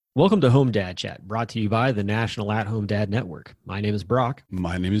Welcome to Home Dad Chat, brought to you by the National At-Home Dad Network. My name is Brock,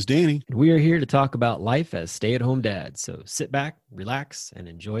 My name is Danny. and we are here to talk about life as stay-at-home dads. So sit back, relax, and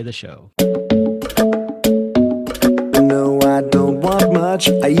enjoy the show. No, I don't want much.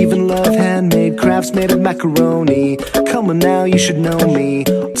 I even love handmade crafts made of macaroni. Come on now, you should know me.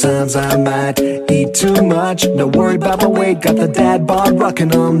 Times I might eat too much. No worry about my weight, got the dad bod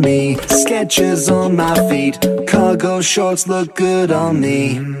rocking on me. Sketches on my feet, cargo shorts look good on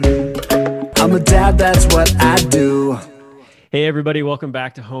me. I'm a dad, that's what I do. Hey, everybody, welcome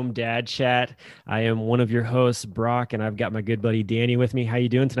back to Home Dad Chat. I am one of your hosts, Brock, and I've got my good buddy Danny with me. How you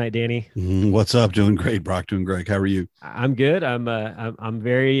doing tonight, Danny? What's up? Doing great, Brock. Doing great. How are you? I'm good. I'm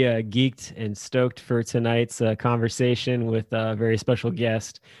very geeked and stoked for tonight's conversation with a very special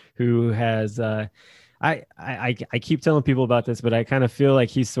guest who has. I keep telling people about this, but I kind of feel like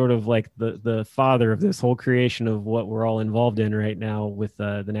he's sort of like the father of this whole creation of what we're all involved in right now with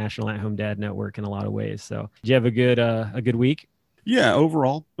the National At-Home Dad Network in a lot of ways. So, did you have a good week? Yeah,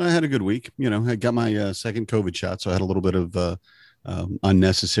 overall, I had a good week. You know, I got my second COVID shot, so I had a little bit of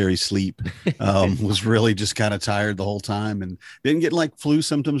unnecessary sleep. Was really just kind of tired the whole time, and didn't get like flu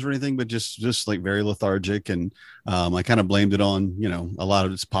symptoms or anything, but just like very lethargic. And I kind of blamed it on a lot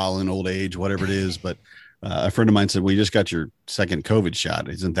of it's pollen, old age, whatever it is. But a friend of mine said, "Well, you just got your second COVID shot.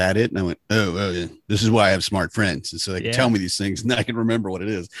 Isn't that it?" And I went, "Oh, yeah. This is why I have smart friends, and so they can tell me these things, and I can remember what it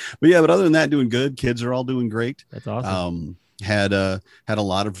is." But yeah, but other than that, doing good. Kids are all doing great. That's awesome. Had a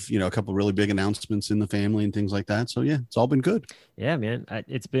lot of a couple really big announcements in the family and things like that. So yeah, it's all been good. Yeah, man,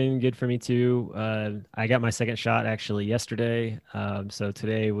 it's been good for me too. I got my second shot actually yesterday, so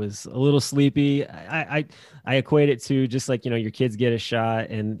today was a little sleepy. I equate it to just like your kids get a shot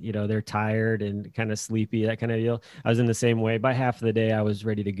and they're tired and kind of sleepy, that kind of deal. I was in the same way. By half of the day, I was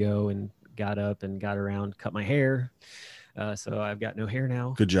ready to go and got up and got around, cut my hair. So I've got no hair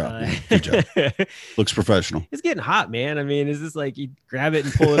now. Good job. Good job. Looks professional. It's getting hot, man. I mean, is this like you grab it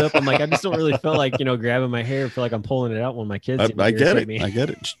and pull it up? I'm like, I just don't really feel like, grabbing my hair. I feel like I'm pulling it out when my kids. I get it. I get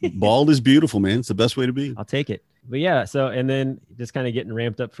it. Bald is beautiful, man. It's the best way to be. I'll take it. But yeah, so and then just kind of getting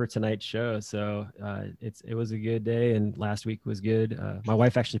ramped up for tonight's show. So it was a good day, and last week was good. My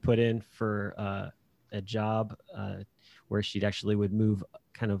wife actually put in for a job where she'd actually would move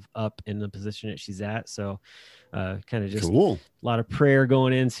kind of up in the position that she's at. So kind of just cool. A lot of prayer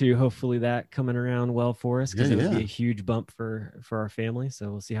going into hopefully that coming around well for us, because it would be a huge bump for our family. So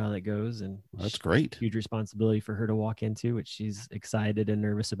we'll see how that goes. And that's great. Huge responsibility for her to walk into, which she's excited and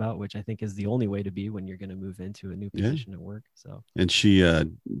nervous about, which I think is the only way to be when you're going to move into a new position at work. So, and she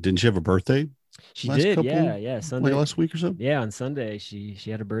didn't she have a birthday? She did, yeah. Sunday, like last week or so. Yeah, on Sunday she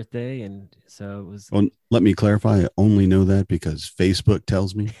had a birthday, and so it was. Well, let me clarify. I only know that because Facebook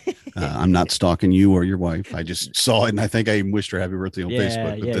tells me. I'm not stalking you or your wife. I just saw it, and I think I even wished her happy birthday on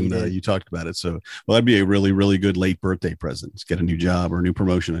Facebook. But then you talked about it, so that'd be a really, really good late birthday present. Let's get a new job or a new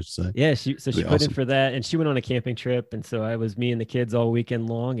promotion, I should say. Yeah, she put in for that, and she went on a camping trip, and so I was me and the kids all weekend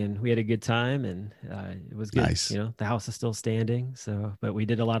long, and we had a good time, and it was good. Nice. The house is still standing, so but we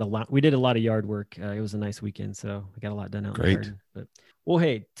did a lot of yard work. It was a nice weekend, so I got a lot done out in the garden. But well,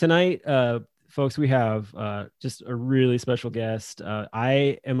 hey, tonight, folks, we have just a really special guest.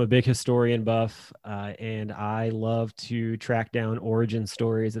 I am a big historian buff, and I love to track down origin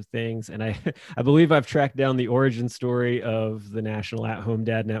stories of things. And I believe I've tracked down the origin story of the National At-Home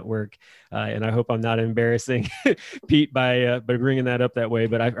Dad Network. And I hope I'm not embarrassing Pete by bringing that up that way.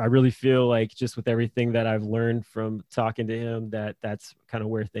 But I really feel like just with everything that I've learned from talking to him, that's kind of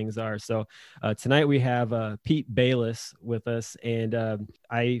where things are. So tonight we have Pete Bayless with us, and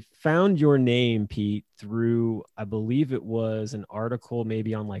I found your name, Pete, through, I believe it was an article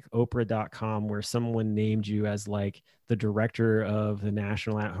maybe on like Oprah.com where someone named you as like the director of the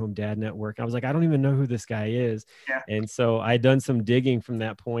National At-Home Dad Network. I was like, I don't even know who this guy is. Yeah. And so I done some digging from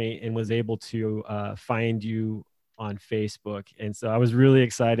that point and was able to find you on Facebook. And so I was really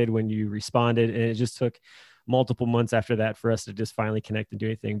excited when you responded, and it just took multiple months after that for us to just finally connect and do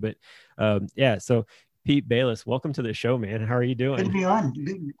anything. But so Pete Bayless, welcome to the show, man. How are you doing? Good to be on.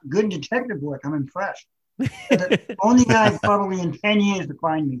 Good detective work. I'm impressed. The only guy probably in 10 years to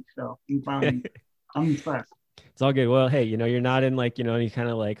find me. So you found me. I'm impressed. It's all good. Well, hey, you're not in like, any kind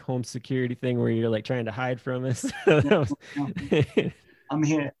of like home security thing where you're like trying to hide from us. No. I'm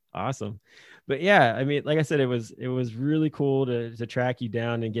here. Awesome. But yeah, I mean, like I said, it was really cool to track you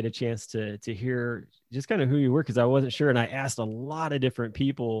down and get a chance to hear just kind of who you were, because I wasn't sure. And I asked a lot of different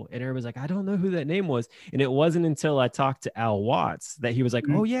people, and everybody's like, I don't know who that name was. And it wasn't until I talked to Al Watts that he was like,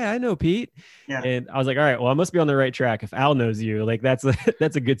 oh yeah, I know Pete. Yeah. And I was like, all right, well, I must be on the right track. If Al knows you, like that's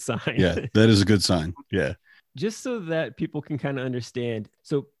a good sign. Yeah, that is a good sign. Yeah. Just so that people can kind of understand.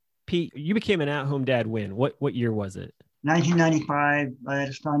 So Pete, you became an at-home dad when? What year was it? 1995. I had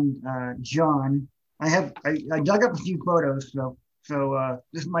a son, John. I dug up a few photos. So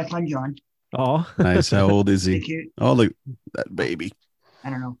this is my son, John. Oh, nice. How old is Hey, he? kid, Oh, look, that baby. I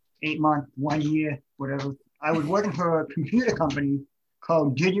don't know, 8 months, 1 year, whatever. I was working for a computer company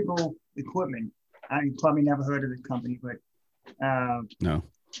called Digital Equipment. I probably never heard of this company, but No.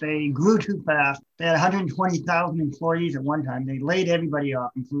 they grew too fast. They had 120,000 employees at one time. They laid everybody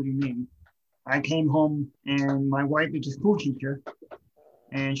off, including me. I came home and my wife is a school teacher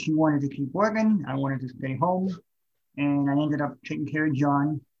and she wanted to keep working. I wanted to stay home. And I ended up taking care of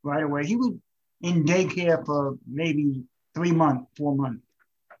John right away. He was in daycare for maybe 3 months, 4 months.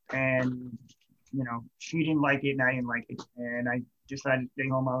 And, you know, she didn't like it and I didn't like it. And I decided to stay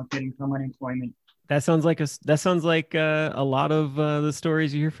home. I was getting some unemployment. that sounds like a lot of the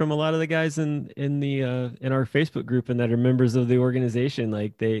stories you hear from a lot of the guys in our Facebook group and that are members of the organization.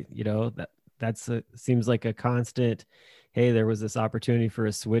 Like they, you know, seems like a constant. Hey, there was this opportunity for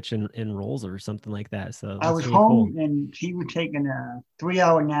a switch in roles or something like that. So I was really home cool. and she was taking a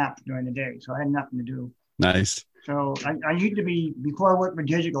 3-hour nap during the day. So I had nothing to do. Nice. So I used to be, before I worked for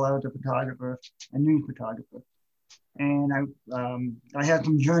Digital, I was a photographer, a news photographer. And I had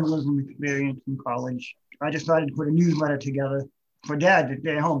some journalism experience in college. I decided to put a newsletter together for Dad to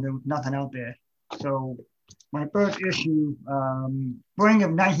stay at home. There was nothing out there. So my first issue, spring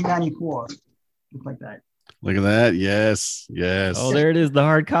of 1994, just like that. Look at that. Yes. Yes. Oh, there it is, the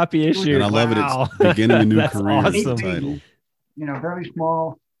hard copy issue. And I love it. Wow. It's beginning a new That's career. is the awesome. title. You know, very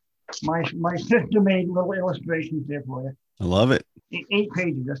small. My sister made little illustrations there for you. I love it. 8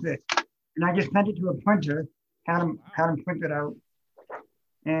 pages, that's it. And I just sent it to a printer, had them print it out,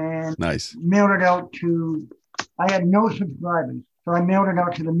 and Nice. mailed it out to, I had no subscribers, so I mailed it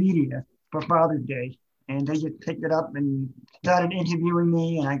out to the media for Father's Day, and they just picked it up and started interviewing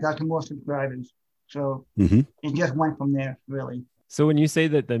me, and I got some more subscribers. So Mhm. it just went from there, really. So when you say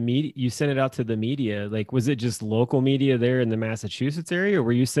that the media, you sent it out to the media, like, was it just local media there in the Massachusetts area, or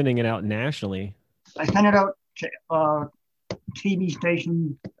were you sending it out nationally? I sent it out to TV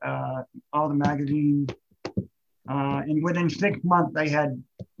stations, all the magazines, and within 6 months,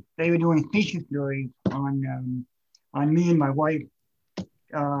 they were doing feature stories on me and my wife.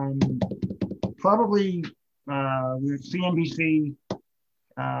 Probably with CNBC,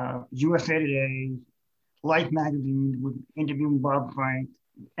 USA Today, Life magazine, was interviewing Bob Frank.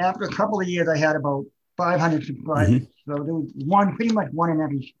 After a couple of years, I had about 500 subscribers. So there was pretty much one in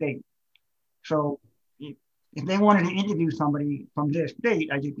every state. So if they wanted to interview somebody from their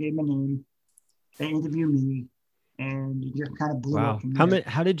state, I just gave them a name. They interviewed me, and it just kind of blew Wow. up from there.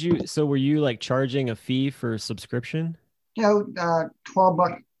 How did you, so were you like charging a fee for subscription? You know,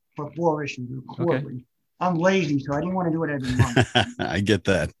 $12 for 4 issues quarterly. Okay. I'm lazy, so I didn't want to do it every month. I get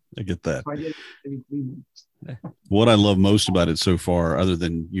that. So I did it every 3 months. What I love most about it so far, other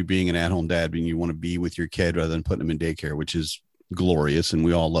than you being an at-home dad, being you want to be with your kid rather than putting them in daycare, which is glorious, and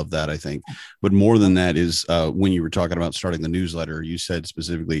we all love that, I think. But more than that is when you were talking about starting the newsletter, you said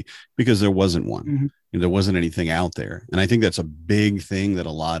specifically because there wasn't one. Mm-hmm. There wasn't anything out there. And I think that's a big thing that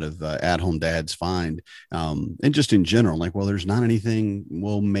a lot of at-home dads find. And just in general, like, well, there's not anything,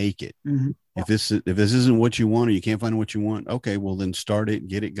 we'll make it. Mm-hmm. If this isn't what you want, or you can't find what you want, okay, well then start it,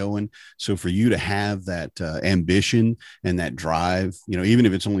 get it going. So for you to have that ambition and that drive, you know, even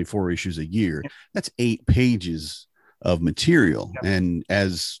if it's only 4 issues a year, that's 8 pages of material. Yeah. And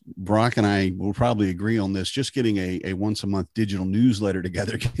as Brock and I will probably agree on this, just getting a once a month digital newsletter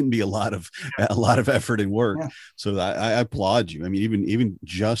together can be a lot of effort and work. Yeah. So I applaud you. I mean, even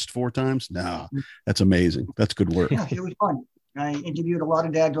just 4 times, that's amazing. That's good work. Yeah, it was fun. I interviewed a lot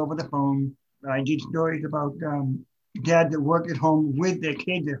of dads over the phone. I did stories about dads that worked at home with their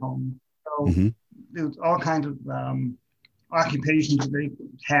kids at home. So there was all kinds of occupations that they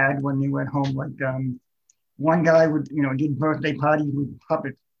had when they went home. Like one guy would, did birthday parties with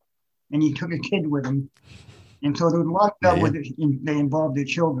puppets, and he took a kid with him. And so there was a lot of stuff with it. They involved their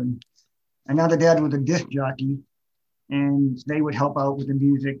children. Another dad was a disc jockey, and they would help out with the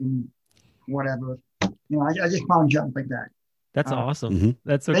music and whatever. I just found jobs like that. That's awesome.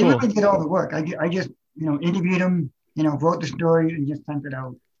 That's so they cool. really did all the work. I just, interviewed them, wrote the story and just sent it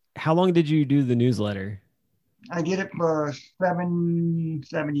out. How long did you do the newsletter? I did it for seven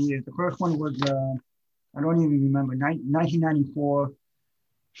years. The first one was, I don't even remember, 1994.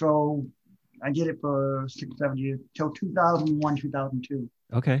 So I did it for 6-7 years till 2001, 2002.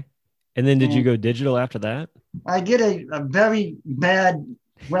 Okay. And then did you go digital after that? I did a very bad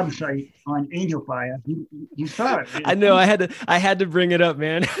website on Angel Fire. You saw it. I know. I had to bring it up,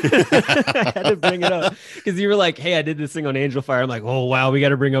 man. I had to bring it up because you were like, "Hey, I did this thing on Angel Fire." I'm like, "Oh wow, we got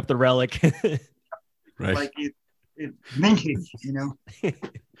to bring up the relic." Right. Like it's vintage, you know.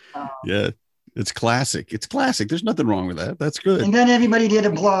 Yeah, it's classic. It's classic. There's nothing wrong with that. That's good. And then everybody did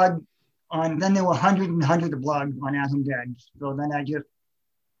a blog on. Then there were hundreds and hundreds of blogs on At Home Dads. So then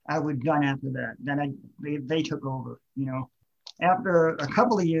I was done after that. Then they took over, you know. After a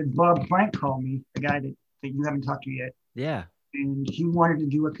couple of years, Bob Frank called me, the guy that you haven't talked to yet. Yeah. And he wanted to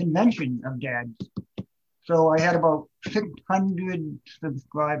do a convention of dads. So I had about 600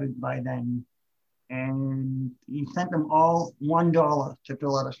 subscribers by then. And he sent them all $1 to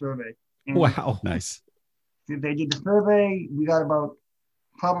fill out a survey. And wow. Nice. they did the survey. We got about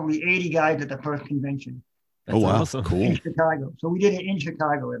probably 80 guys at the first convention. That's awesome. Cool. In Chicago. So we did it in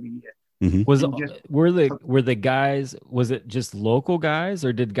Chicago every year. Mm-hmm. Were the guys, was it just local guys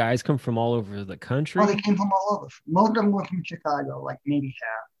or did guys come from all over the country? Oh, they came from all over. Most of them were from Chicago, like maybe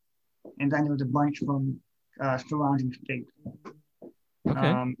half. And then there was a bunch from surrounding states.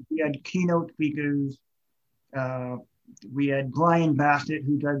 Okay. We had keynote speakers. We had Brian Bassett,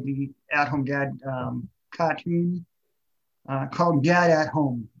 who does the At Home Dad cartoon called Dad at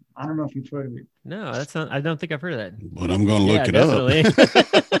Home. I don't know if you've heard of it. No, that's not. I don't think I've heard of that. But I'm going to look it up.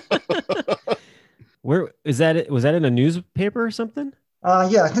 Where is that? Was that in a newspaper or something?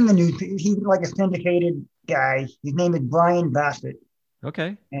 Yeah, it's in the news. He's like a syndicated guy. His name is Brian Bassett.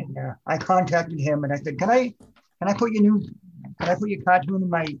 Okay. And I contacted him and I said, Can I put your cartoon in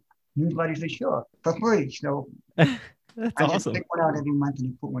my newsletter? He said, sure, for free. So that's I awesome. just pick one out every month and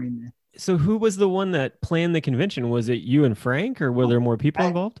he put one in there. So who was the one that planned the convention? Was it you and Frank, or were there more people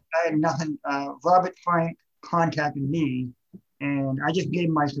involved? I had nothing. Robert Frank contacted me, and I just gave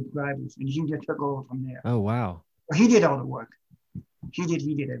him my subscribers, and he just took over from there. Oh wow! Well, he did all the work. He did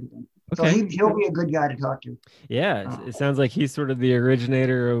everything. Okay. So he'll be a good guy to talk to. Yeah, it sounds like he's sort of the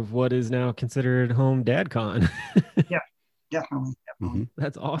originator of what is now considered Home Dad Con. Yeah, definitely. Mm-hmm.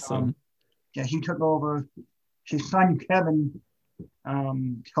 That's awesome. Yeah, he took over. His son Kevin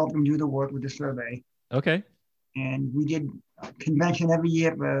helped him do the work with the survey. Okay. And we did a convention every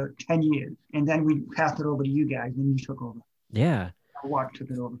year for 10 years. And then we passed it over to you guys, and you took over. Yeah. Watt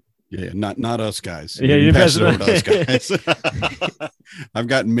took it over. Yeah, not us guys. Yeah, you pass it over to us guys. I've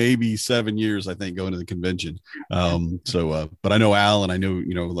got maybe 7 years, I think, going to the convention. But I know Al, and I know,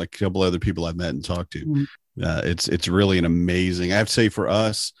 like a couple other people I've met and talked to. Mm-hmm. It's really an amazing, I have to say, for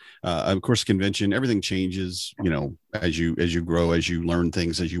us, of course, convention, everything changes, as you grow, as you learn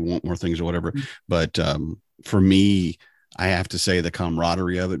things, as you want more things or whatever. Mm-hmm. But for me, I have to say the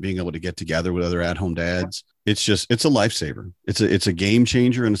camaraderie of it, being able to get together with other at-home dads, it's a lifesaver. It's a game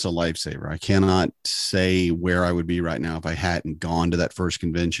changer, and it's a lifesaver. I cannot say where I would be right now if I hadn't gone to that first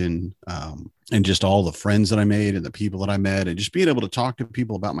convention, and just all the friends that I made and the people that I met, and just being able to talk to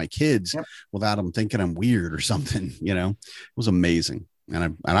people about my kids without them thinking I'm weird or something, it was amazing.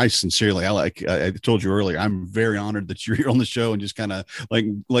 And I sincerely, I told you earlier, I'm very honored that you're here on the show and just kind of like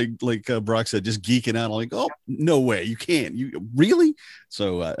Brock said, just geeking out. I'm like, oh, no way, you can't, you really?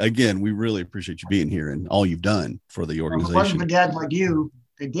 So again, we really appreciate you being here and all you've done for the organization. Well, for dads like you,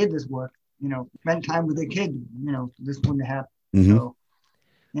 they did this work, spent time with their kids, this wouldn't happen. Mm-hmm. So,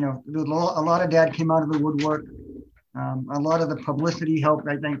 there was a lot of dad came out of the woodwork. A lot of the publicity helped.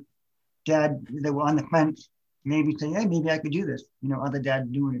 I think dad, they were on the fence, maybe saying, hey, maybe I could do this, other dads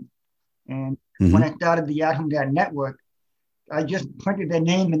doing it. And when I started the At Home Dad Network, I just printed their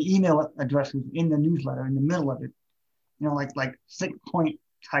name and email addresses in the newsletter in the middle of it, like 6-point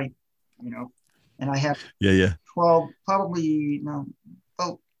type, and I have 12, probably, about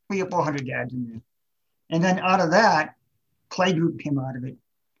 300 or 400 dads in there. And then out of that, Playgroup came out of it.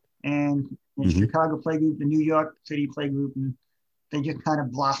 And Chicago Playgroup, the New York City Playgroup, and they just kind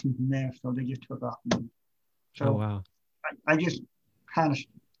of blossomed from there. So they just took off. So wow. I just kind of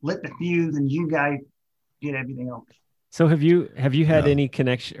lit the fuse, and you guys did everything else. So have you had any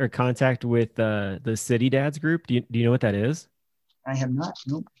connection or contact with the City Dads group? Do you know what that is? I have not.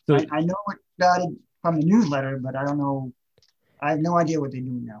 Nope. So, I know it started from the newsletter, but I don't know. I have no idea what they're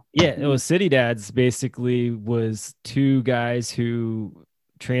doing now. Yeah, it was City Dads. Basically, was two guys who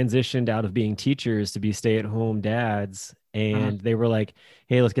transitioned out of being teachers to be stay-at-home dads, and they were like,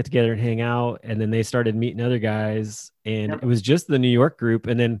 hey, let's get together and hang out. And then they started meeting other guys, and it was just the New York group.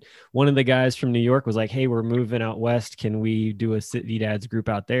 And then one of the guys from New York was like, hey, we're moving out west, can we do a City Dads group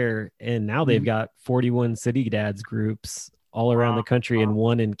out there? And now they've got 41 City Dads groups all around the country and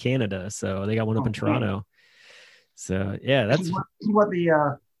one in Canada. So they got one up in Toronto. So yeah, that's what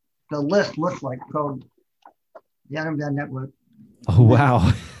the list looks like called the At Home Dad Network. Oh,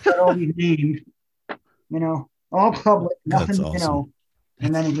 wow. Got all these names, all public, nothing, That's awesome.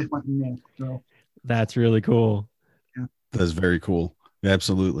 and then he just went from there. So that's really cool. yeah. That's very cool.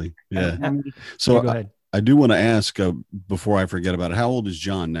 Absolutely. Yeah. So go ahead. I do want to ask before I forget about it. How old is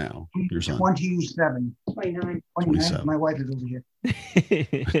John now? Your son? 27. 29. 27. My wife is over here.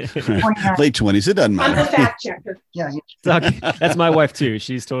 Late 20s. It doesn't matter. I'm the fact checker. Yeah. That's my wife too.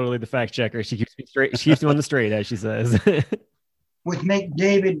 She's totally the fact checker. She keeps me straight. She keeps me on the straight, as she says. Which make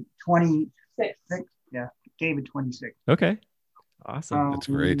David 26. Yeah. David 26. Okay. Awesome. That's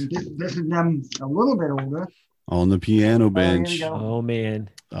great. This is them a little bit older. On the piano bench. Oh man.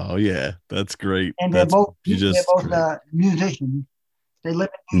 Oh yeah, that's great. And they're both musicians. They live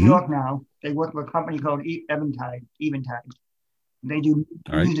in New York now. They work for a company called Eventide. They do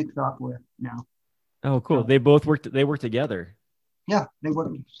music software now. Oh, cool. They both work together. Yeah, they work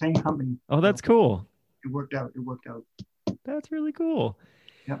in the same company. Oh, that's cool. It worked out. That's really cool.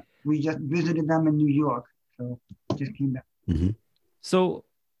 Yeah, we just visited them in New York, so just came back. So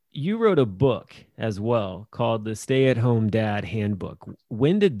you wrote a book as well called The Stay-at-Home Dad Handbook.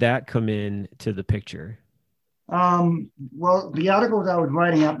 When did that come in to the picture? Well, the articles I was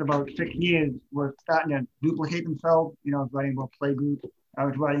writing after about 6 years were starting to duplicate themselves. I was writing about playgroup. I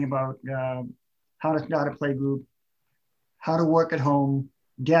was writing about how to start a playgroup, how to work at home,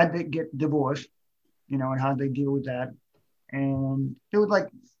 dad that get divorced, and how they deal with that. And there was like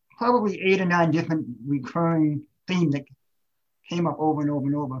probably 8 or 9 different recurring themes that came up over and over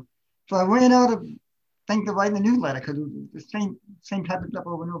and over. So I ran out of things to write in the newsletter because it was the same type of stuff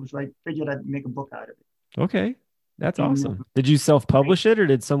over and over. So I figured I'd make a book out of it. Okay. That's awesome. Did you self-publish it,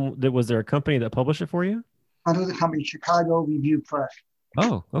 or was there a company that published it for you? There was a company, Chicago Review Press.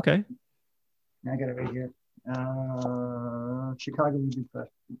 Oh, okay. I got it right here. Chicago Review Press.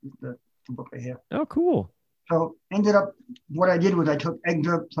 The book right here. Oh, cool. So ended up, what I did was I took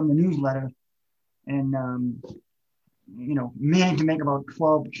excerpts from the newsletter and, managed to make about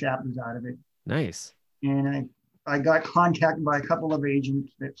 12 chapters out of it. Nice. And I got contacted by a couple of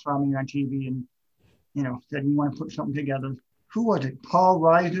agents that saw me on TV and, said, you want to put something together. Who was it? Paul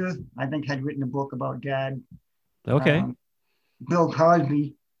Reiser, I think, had written a book about dad. Okay. Bill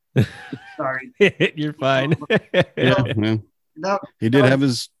Cosby. Sorry. You're fine. He did have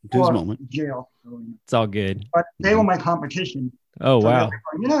his moment. Jail. It's all good. But they were my competition. Oh, so wow.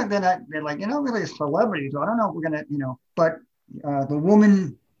 They're like, really a celebrity. So I don't know if we're going to, but the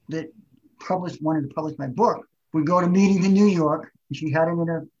woman that wanted to publish my book, we go to meetings in New York, and she had it in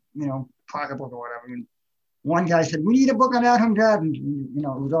her, pocketbook or whatever. And one guy said, we need a book on at-home dad. And, it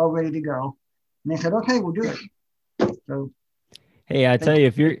was all ready to go. And they said, okay, we'll do it. So, hey, I tell you,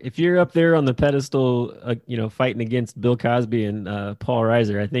 if you're up there on the pedestal, fighting against Bill Cosby and Paul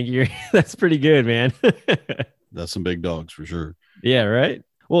Reiser, I think that's pretty good, man. That's some big dogs for sure. Yeah, right.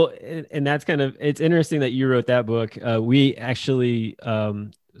 Well, and that's it's interesting that you wrote that book. We actually,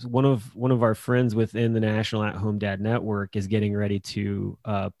 one of our friends within the National At-Home Dad Network is getting ready to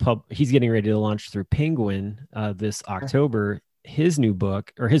he's getting ready to launch through Penguin this October his new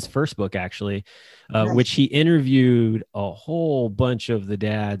book, or his first book actually, which he interviewed a whole bunch of the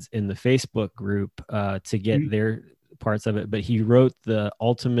dads in the Facebook group to get their parts of it. But he wrote the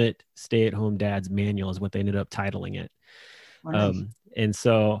Ultimate Stay-at-Home Dad's Manual is what they ended up titling it. And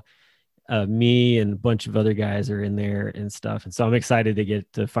so me and a bunch of other guys are in there and stuff. And so I'm excited to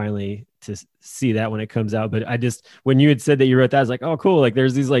get to finally to see that when it comes out. But when you had said that you wrote that, I was like, oh, cool. Like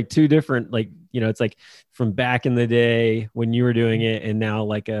there's these like two different, it's like from back in the day when you were doing it and now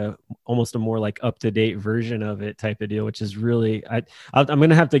like almost a more like up-to-date version of it type of deal, which is really, I'm going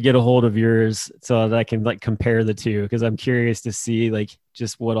to have to get a hold of yours so that I can like compare the two. Cause I'm curious to see like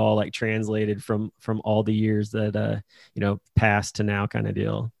just what all like translated from all the years that, past to now kind of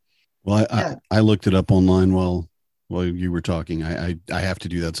deal. Well, I looked it up online while you were talking. I have to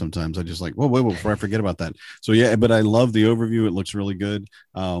do that sometimes. I just like, whoa, before I forget about that. So yeah, but I love the overview. It looks really good.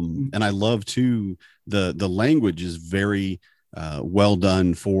 And I love too, the language is very well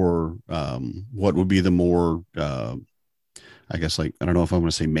done for what would be the more, I guess, like, I don't know if I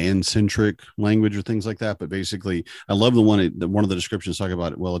want to say man-centric language or things like that, but basically I love one of the descriptions talking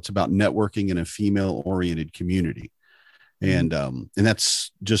about it. Well, it's about networking in a female-oriented community. And that's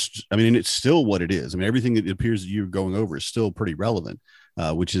just, and it's still what it is. Everything that it appears that you're going over is still pretty relevant,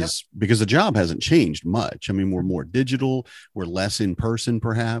 which is because the job hasn't changed much. We're more digital, we're less in person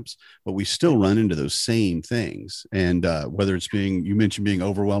perhaps, but we still run into those same things. And whether it's you mentioned being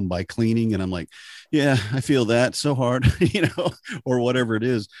overwhelmed by cleaning, and I'm like, yeah, I feel that so hard, or whatever it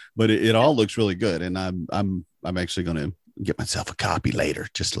is, but it all looks really good. And I'm actually going to get myself a copy later,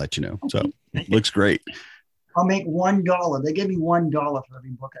 just to let you know. So it looks great. I'll make $1. They give me $1 for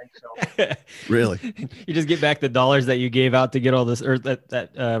every book I sell. Really? You just get back the dollars that you gave out to get all this, or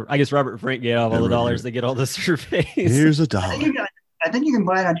that I guess Robert Frank gave out all the dollars to get all the surveys. Here's $1. I think you can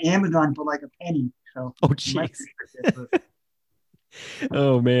buy it on Amazon for like a penny. So oh jeez.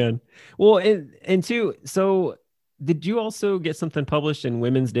 Oh man. Well, and two, so did you also get something published in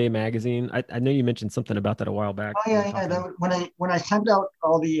Women's Day magazine? I know you mentioned something about that a while back. Oh yeah. When I sent out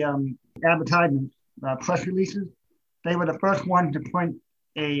all the advertisements, press releases, they were the first ones to print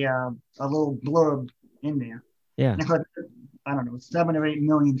a little blurb in there. Yeah. And I don't know, 7 or 8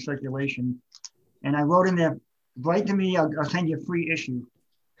 million circulation, and I wrote in there, write to me, I'll send you a free issue,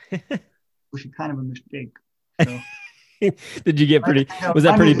 which is kind of a mistake. So. Did you get pretty? Was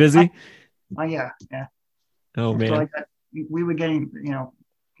that pretty busy? Oh yeah. Oh man. So we were getting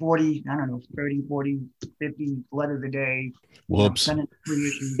 40, I don't know, 30, 40, 50 letters a day. Whoops. Sending 3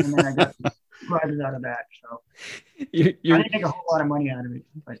 issues, and then I got subscribers out of that. So I didn't make a whole lot of money out of it,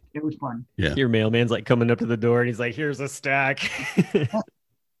 but it was fun. Yeah. Your mailman's like coming up to the door and he's like, "Here's a stack."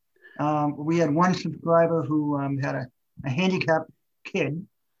 We had one subscriber who had a handicapped kid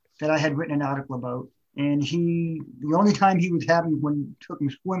that I had written an article about, and the only time he was happy when we took him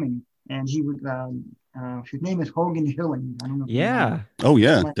swimming, and he was his name is Hogan Hilling. I don't know. Yeah. Oh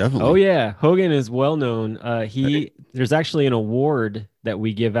yeah, definitely. Oh yeah, Hogan is well known. There's actually an award that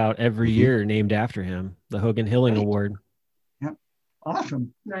we give out every year named after him, the Hogan Hilling Award. Yep.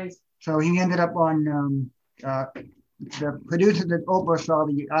 Awesome. Nice. So he ended up on the producer that Oprah saw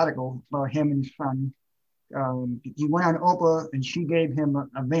the article about him and his son. He went on Oprah and she gave him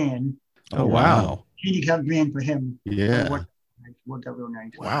a van. Oh wow. Handicapped van for him. Yeah. Worked out real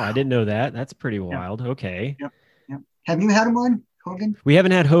nice. Wow, I didn't know that. That's pretty wild. Okay. Yep. Have you had him on, Hogan? We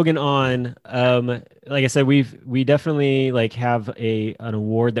haven't had Hogan on. Like I said, we definitely like have an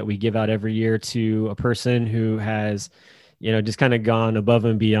award that we give out every year to a person who has, just kind of gone above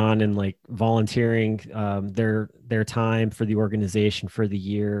and beyond and like volunteering their time for the organization for the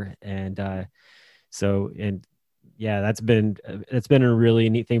year. And that's been a really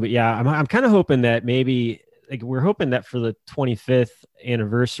neat thing. But yeah, I'm kind of hoping that maybe, like, we're hoping that for the 25th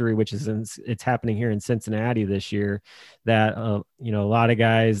anniversary, which is it's happening here in Cincinnati this year, that a lot of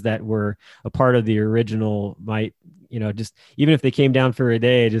guys that were a part of the original might, just even if they came down for a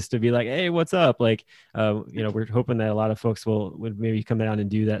day just to be like, hey, what's up? Like, we're hoping that a lot of folks would maybe come down and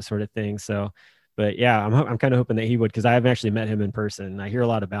do that sort of thing. So, but yeah, I'm kind of hoping that he would, because I haven't actually met him in person. I hear a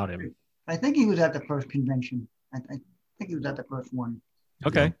lot about him. I think he was at the first convention. I think he was at the first one.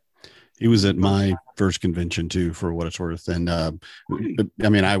 Okay. Yeah. He was at my first convention too, for what it's worth. And I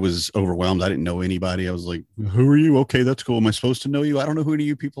mean, I was overwhelmed. I didn't know anybody. I was like, who are you? Okay, that's cool. Am I supposed to know you? I don't know who any of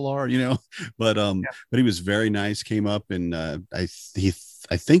you people are, but he was very nice, came up, and I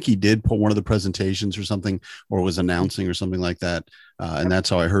think he did put one of the presentations or something, or was announcing or something like that. And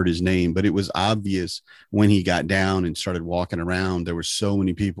that's how I heard his name. But it was obvious when he got down and started walking around, there were so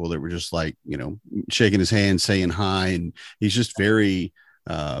many people that were just like, shaking his hand, saying hi. And he's just very,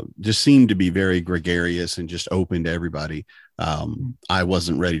 just seemed to be very gregarious and just open to everybody. I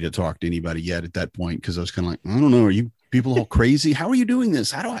wasn't ready to talk to anybody yet at that point, because I was kind of like, I don't know, are you people all crazy? How are you doing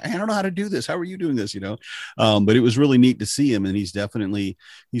this? I don't know how to do this. How are you doing this? But it was really neat to see him, and he's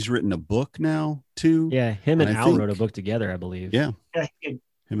written a book now too. Yeah, him and Al wrote a book together, I believe. Yeah, him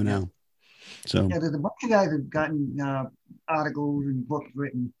and Al. So yeah, there's a bunch of guys that have gotten articles and books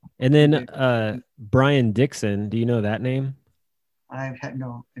written. And then Brian Dixon, do you know that name? I've had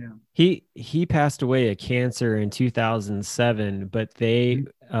no. He passed away of cancer in 2007, but the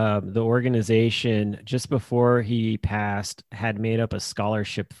organization, just before he passed, had made up a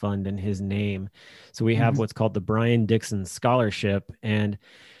scholarship fund in his name. So we have what's called the Brian Dixon Scholarship, and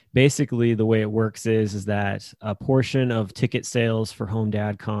basically the way it works is that a portion of ticket sales for Home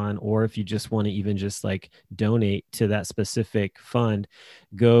Dad Con, or if you just want to even just like donate to that specific fund,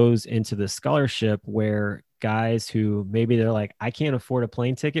 goes into the scholarship, where guys who maybe they're like, I can't afford a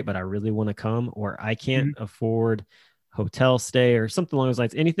plane ticket, but I really want to come, or I can't afford hotel stay or something along those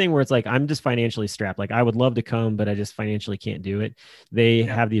lines, anything where it's like, I'm just financially strapped. Like, I would love to come, but I just financially can't do it. They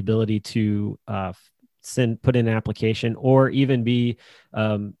have the ability to put in an application, or even be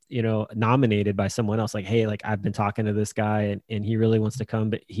nominated by someone else, like, hey, like, I've been talking to this guy and he really wants to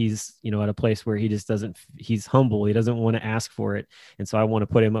come, but he's at a place where he just he's humble, he doesn't want to ask for it, and so I want to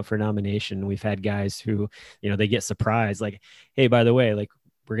put him up for nomination. We've had guys who they get surprised, like, hey, by the way, like,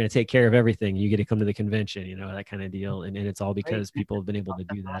 we're going to take care of everything, you get to come to the convention, that kind of deal. And it's all because people have been able to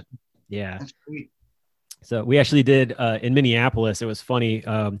do that. Yeah. That's great. So we actually did in Minneapolis. It was funny.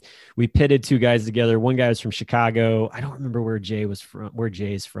 We pitted two guys together. One guy was from Chicago. I don't remember where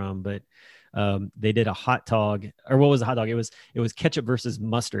Jay's from, but they did a hot dog, or what was a hot dog? It was ketchup versus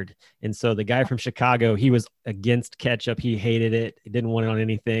mustard. And so the guy from Chicago, he was against ketchup. He hated it. He didn't want it on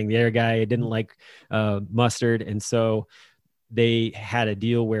anything. The other guy didn't like mustard. And so they had a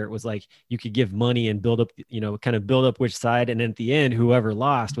deal where it was like you could give money and build up, kind of build up which side. And at the end, whoever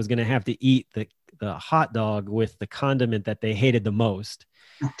lost was going to have to eat the hot dog with the condiment that they hated the most.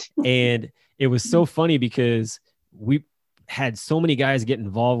 And it was so funny because we had so many guys get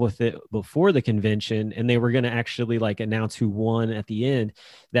involved with it before the convention, and they were going to actually like announce who won at the end,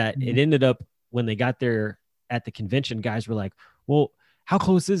 that it ended up when they got there at the convention, guys were like, well, how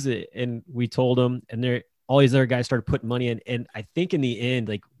close is it? And we told them, and all these other guys started putting money in. And I think in the end,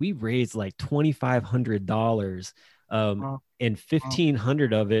 like we raised like $2,500, and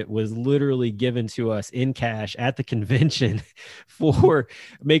 1,500 of it was literally given to us in cash at the convention for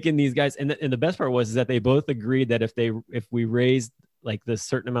making these guys. And the best part was is that they both agreed that if we raised like this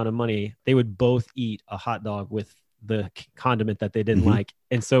certain amount of money, they would both eat a hot dog with the condiment that they didn't like.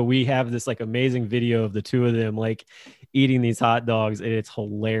 And so we have this like amazing video of the two of them like eating these hot dogs, and it's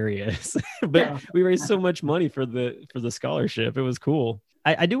hilarious. But we raised so much money for the scholarship. It was cool.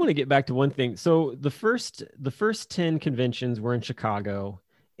 I do want to get back to one thing. So the first 10 conventions were in Chicago,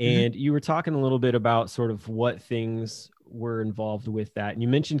 and you were talking a little bit about sort of what things were involved with that. And you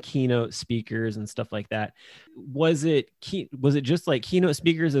mentioned keynote speakers and stuff like that. Was it just like keynote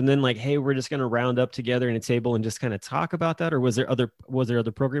speakers and then like, hey, we're just going to round up together in a table and just kind of talk about that? Or was there other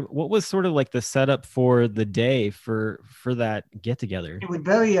program? What was sort of like the setup for the day for that get together? It was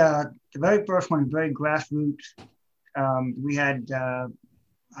very, the very first one, very grassroots. We had a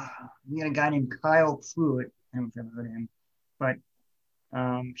guy named Kyle Pruitt. I don't know if you've ever heard of him, but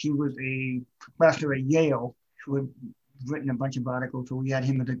he was a professor at Yale who had written a bunch of articles. So we had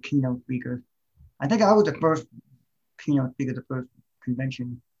him as a keynote speaker. I think I was the first keynote speaker, the first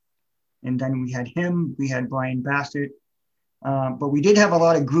convention. And then we had him, we had Brian Bassett. But we did have a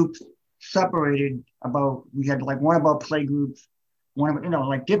lot of groups separated we had like one about play groups, one about,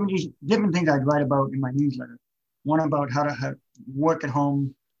 like different things I'd write about in my newsletter. One about how to work at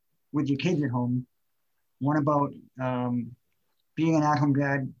home with your kids at home. One about being an at-home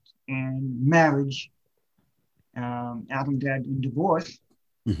dad and marriage. At-home dad and divorce.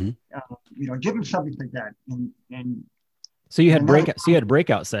 Different subjects like that. And so you had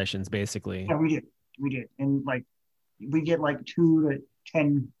breakout sessions basically. Yeah, we did. And like we get like 2 to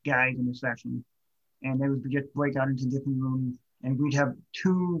 10 guys in a session, and they would just break out into different rooms, and we'd have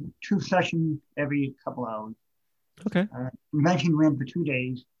two sessions every couple hours. Okay. Convention ran for 2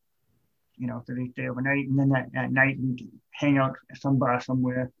 days, so they stay overnight, and then at night we'd hang out at some bar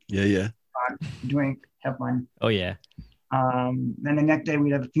somewhere. Yeah. Drink, have fun. Oh yeah. Then the next day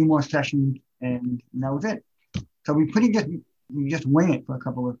we'd have a few more sessions, and that was it. So we just wing it for a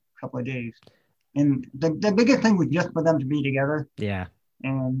couple of days. And the biggest thing was just for them to be together. Yeah.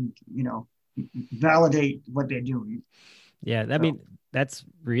 And validate what they're doing. Yeah, I mean that's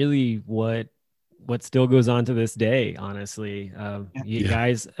really what still goes on to this day, honestly.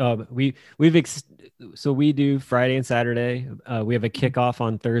 Guys, so we do Friday and Saturday. We have a kickoff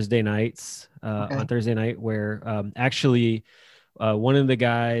on Thursday nights, on Thursday night where actually one of the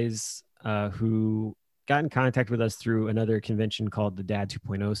guys who got in contact with us through another convention called the Dad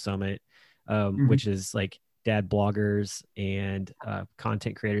 2.0 Summit, which is like dad bloggers and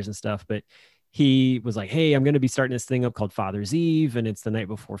content creators and stuff. But he was like, hey, I'm going to be starting this thing up called Father's Eve, and it's the night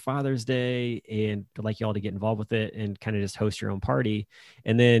before Father's Day, and I'd like y'all to get involved with it and kind of just host your own party.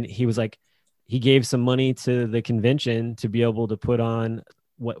 And then he was like, he gave some money to the convention to be able to put on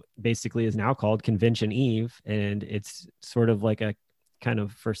what basically is now called Convention Eve. And it's sort of like a kind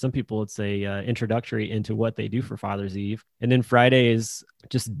of, for some people, it's a introductory into what they do for Father's Eve. And then Friday is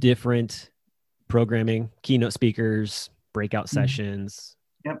just different programming, keynote speakers, breakout sessions.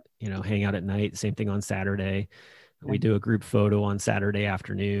 Yep. Hang out at night. Same thing on Saturday. We do a group photo on Saturday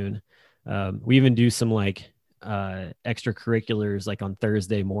afternoon. We even do some like extracurriculars like on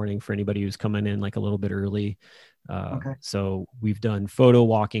Thursday morning for anybody who's coming in like a little bit early. So we've done photo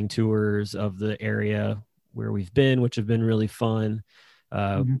walking tours of the area where we've been, which have been really fun.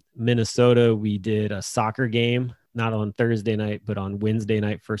 Minnesota, we did a soccer game, not on Thursday night, but on Wednesday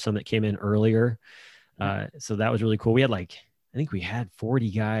night for some that came in earlier. So that was really cool. We had I think we had 40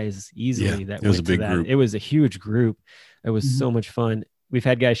 guys easily that went to that. Group. It was a huge group. It was so much fun. We've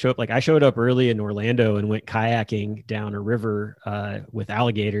had guys show up. Like I showed up early in Orlando and went kayaking down a river with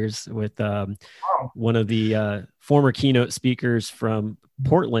alligators with one of the former keynote speakers from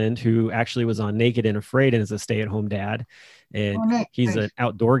Portland, who actually was on Naked and Afraid and is a stay-at-home dad. and he's an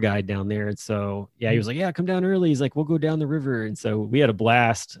outdoor guide down there. And so, yeah, he was like, yeah, come down early. He's like, we'll go down the river. And so we had a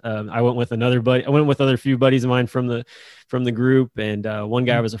blast. I went with another buddy. I went with other few buddies of mine from the group. And one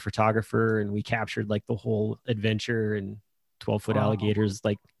guy was a photographer, and we captured like the whole adventure, and 12-foot alligators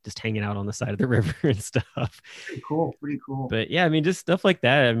like just hanging out on the side of the river and stuff. Pretty cool. But yeah, I mean, just stuff like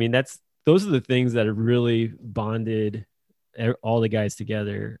that. I mean, those are the things that have really bonded all the guys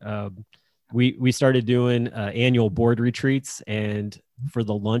together. We started doing annual board retreats, and for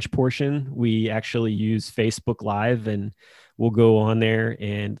the lunch portion, we actually use Facebook Live, and we'll go on there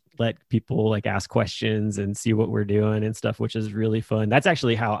and let people like ask questions and see what we're doing and stuff, which is really fun. That's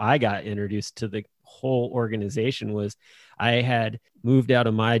actually how I got introduced to the whole organization. Was I had moved out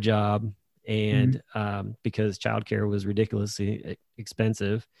of my job, and because childcare was ridiculously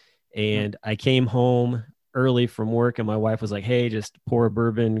expensive, and I came home early from work, and my wife was like, hey, just pour a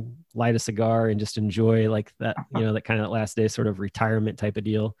bourbon, light a cigar, and just enjoy like that, that kind of last day sort of retirement type of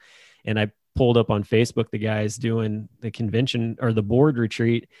deal. And I pulled up on Facebook the guys doing the convention or the board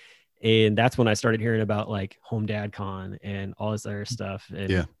retreat, and that's when I started hearing about like Home Dad Con and all this other stuff.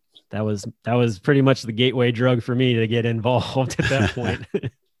 And that was pretty much the gateway drug for me to get involved at that point.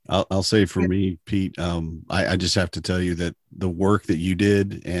 I'll say for me, Pete, I just have to tell you that the work that you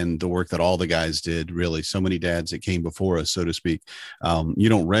did and the work that all the guys did, really, so many dads that came before us, so to speak, you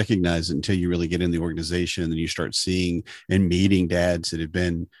don't recognize it until you really get in the organization, and you start seeing and meeting dads that have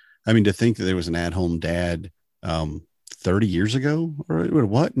been, I mean, to think that there was an at-home dad 30 years ago or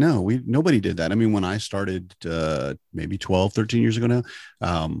what? No, nobody did that. I mean, when I started maybe 12, 13 years ago now,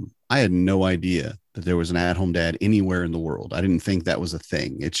 I had no idea that there was an at-home dad anywhere in the world. I didn't think that was a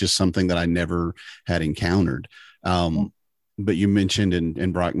thing. It's just something that I never had encountered. But you mentioned,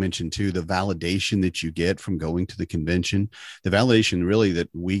 and Brock mentioned too, the validation that you get from going to the convention, the validation really that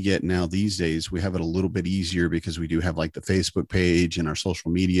we get now these days. We have it a little bit easier because we do have like the Facebook page and our social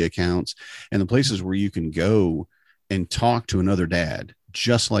media accounts and the places where you can go and talk to another dad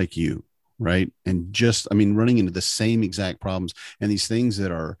just like you. Right. And just, I mean, running into the same exact problems and these things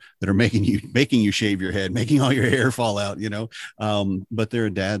that are making you shave your head, making all your hair fall out, but there are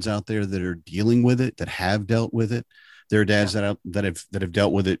dads out there that are dealing with it, that have dealt with it. There are dads that have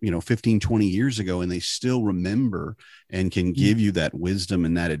dealt with it, 15, 20 years ago, and they still remember and can give you that wisdom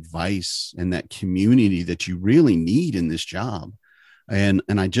and that advice and that community that you really need in this job. And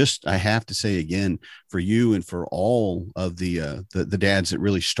I have to say again, for you and for all of the dads that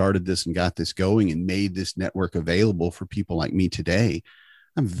really started this and got this going and made this network available for people like me today,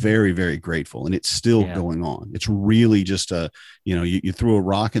 I'm very, very grateful. And it's still going on. It's really just you threw a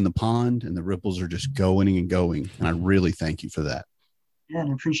rock in the pond and the ripples are just going and going. And I really thank you for that. Yeah. And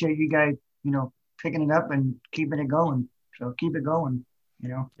I appreciate you guys, picking it up and keeping it going. So keep it going.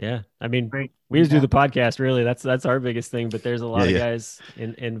 Yeah, I mean, we just do the podcast, really. That's our biggest thing, but there's a lot of guys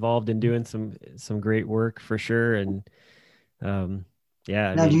involved in doing some great work for sure. And do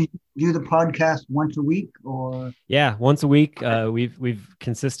you do the podcast once a week or? Yeah, once a week. We've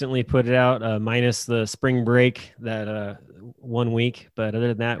consistently put it out, minus the spring break that 1 week, but other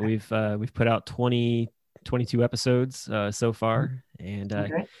than that, we've put out 22 episodes so far. And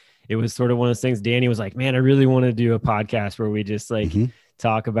it was sort of one of those things. Danny was like, man, I really want to do a podcast where we just like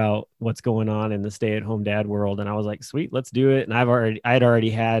talk about what's going on in the stay-at-home dad world. And I was like, sweet, let's do it. And I'd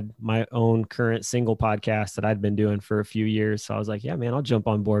already had my own current single podcast that I'd been doing for a few years. So I was like, yeah, man, I'll jump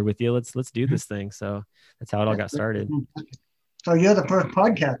on board with you. Let's do this thing. So that's how it all got started. So you're the first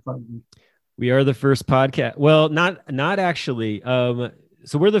podcast partner. We are the first podcast. Well, not actually. So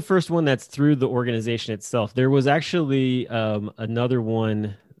we're the first one that's through the organization itself. There was actually another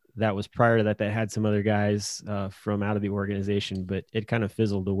one that was prior to that had some other guys from out of the organization, but it kind of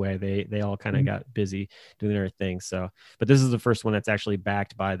fizzled away. They all kind of got busy doing their thing. So, but this is the first one that's actually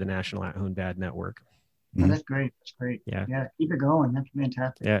backed by the National At-Home Dad Network. Oh, that's great. That's great. Yeah. Keep it going. That's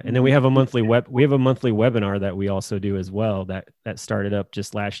fantastic. Yeah. And then we have a monthly webinar that we also do as well. That started up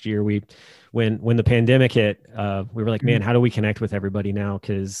just last year. When the pandemic hit, we were like, man, how do we connect with everybody now?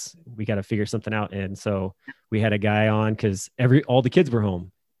 Cause we got to figure something out. And so we had a guy on cause all the kids were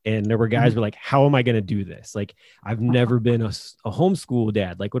home. And there were guys who were like, how am I going to do this? Like, I've never been a homeschool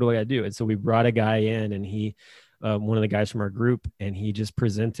dad. Like, what do I got to do? And so we brought a guy in, and he, one of the guys from our group, and he just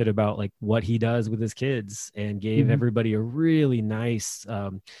presented about like what he does with his kids and gave everybody a really nice,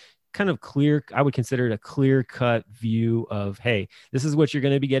 kind of clear, I would consider it a clear cut view of, hey, this is what you're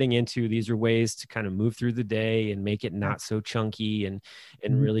going to be getting into. These are ways to kind of move through the day and make it not so chunky and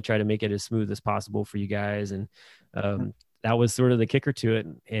really try to make it as smooth as possible for you guys. And, that was sort of the kicker to it.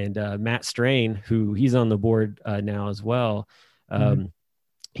 And Matt Strain, who he's on the board now as well,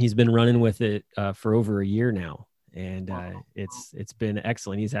 he's been running with it for over a year now. and it's been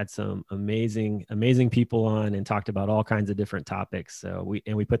excellent. He's had some amazing people on and talked about all kinds of different topics. So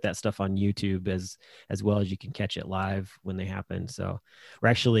we put that stuff on YouTube as well as you can catch it live when they happen. So we're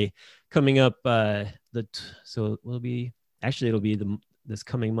actually coming up it'll be this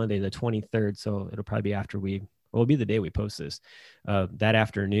coming Monday, the 23rd. So it'll probably be it'll be the day we post this. That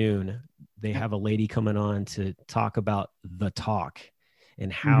afternoon, they have a lady coming on to talk about the talk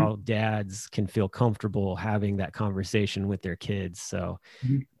and how dads can feel comfortable having that conversation with their kids. So,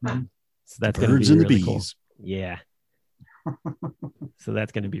 so that's going to be really cool. Yeah. So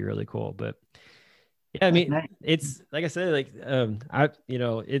that's going to be really cool. But yeah, I mean, it's like I said,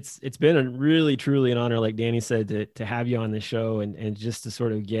 it's been a really, truly an honor, like Danny said, to have you on the show and just to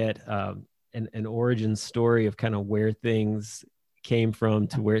sort of get an origin story of kind of where things came from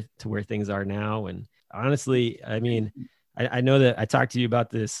to where things are now. And honestly, I mean, I know that I talked to you about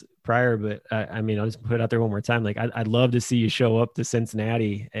this prior, but I mean, I'll just put it out there one more time. Like I'd love to see you show up to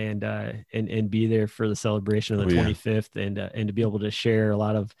Cincinnati and be there for the celebration of the 25th and to be able to share a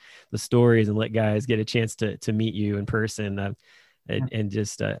lot of the stories and let guys get a chance to meet you in person and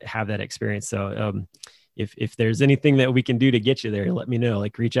just have that experience. So if there's anything that we can do to get you there, let me know.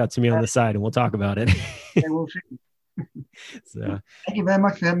 Like reach out to me on the side and we'll talk about it. We'll see. So thank you very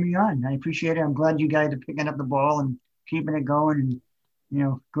much for having me on. I appreciate it. I'm glad you guys are picking up the ball and keeping it going.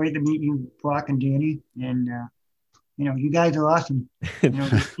 And great to meet you, Brock and Danny. And you guys are awesome. Keep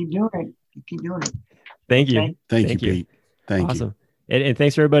doing it. Keep doing it. Thank you. Thank you, Pete. Thank you. And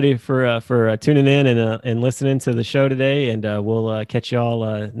thanks everybody for tuning in and listening to the show today. And we'll catch you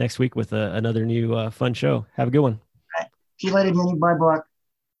all next week with another new fun show. Have a good one. All right. See you later, Danny. Bye, Brock.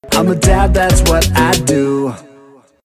 I'm a dad, that's what I do.